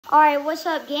Alright, what's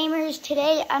up gamers?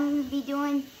 Today I'm going to be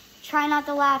doing Try Not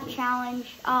to Laugh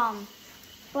challenge.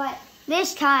 But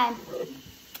this time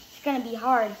it's going to be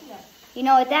hard. You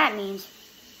know what that means.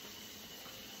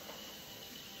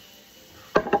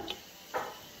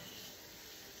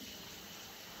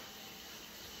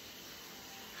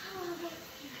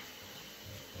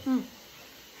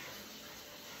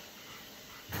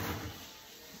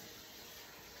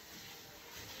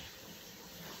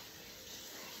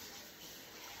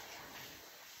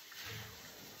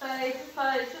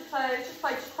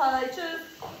 Pages.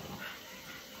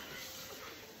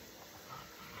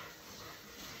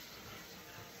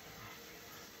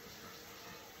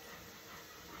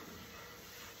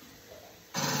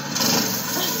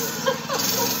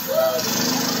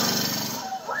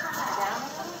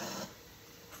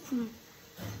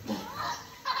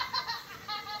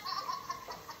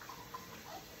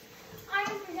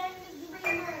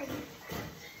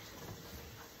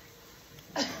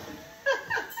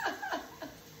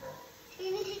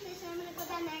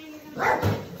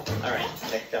 All right,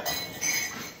 okay, go.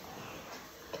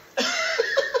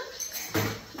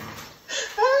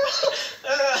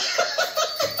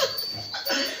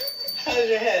 How's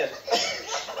your head?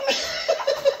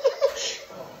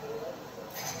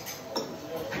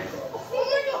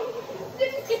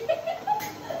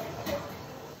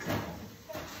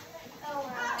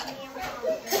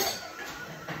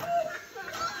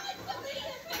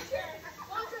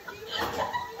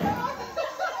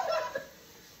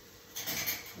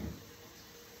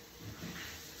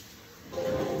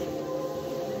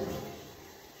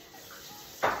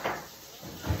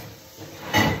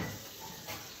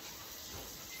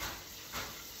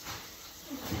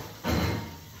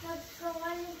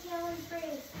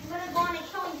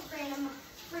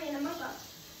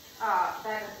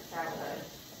 That is the childhood.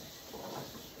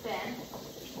 Then.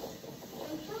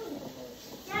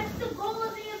 That's the goal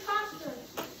of the imposter.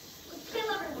 Let's kill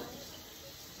everyone.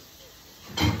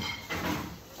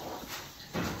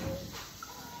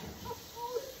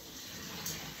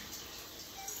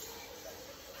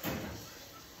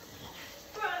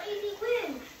 Bro, easy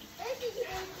win.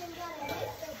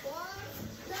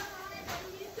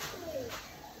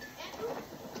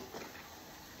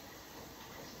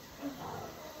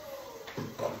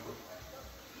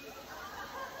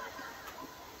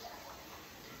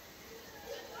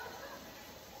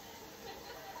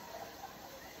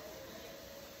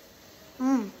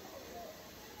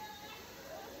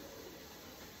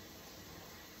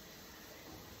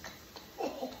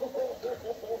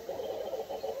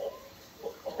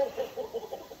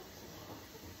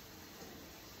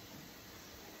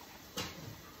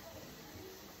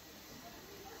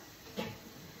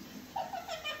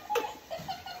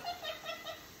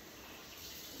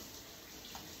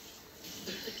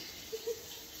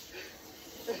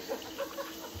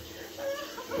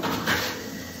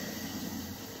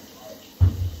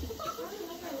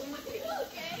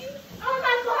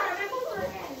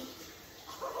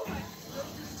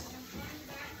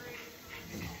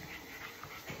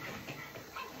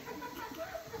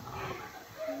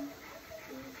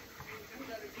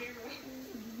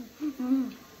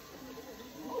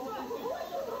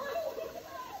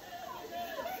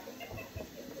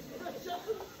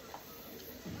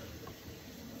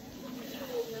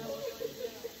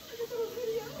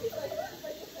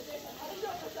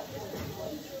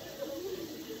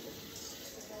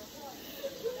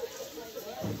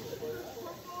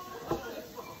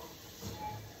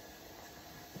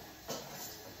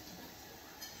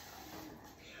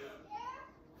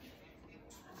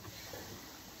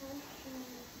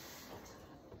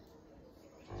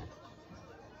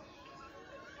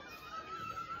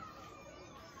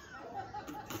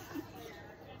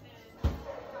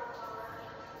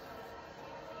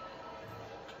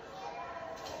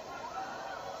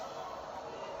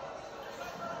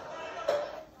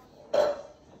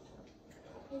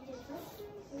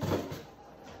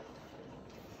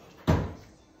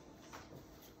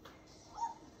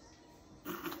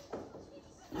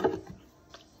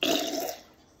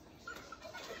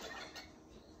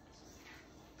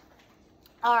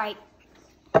 Alright,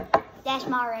 that's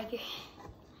my regular.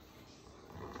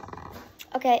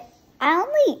 Okay, I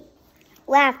only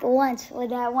laughed once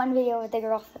with that one video with the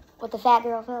girl, with the fat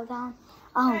girl fell down.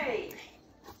 Hey.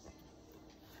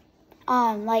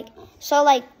 That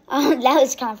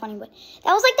was kind of funny, but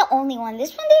that was like the only one.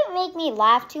 This one didn't make me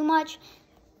laugh too much.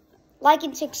 Like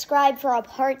and subscribe for a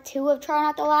part 2 of Try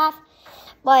Not to Laugh.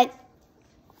 But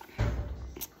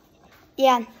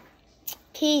yeah,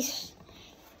 peace.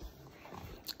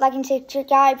 Like and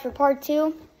subscribe for part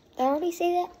 2. Did I already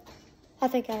say that? I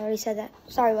think I already said that.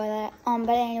 Sorry about that.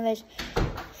 But anyways.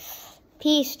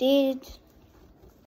 Peace, dudes.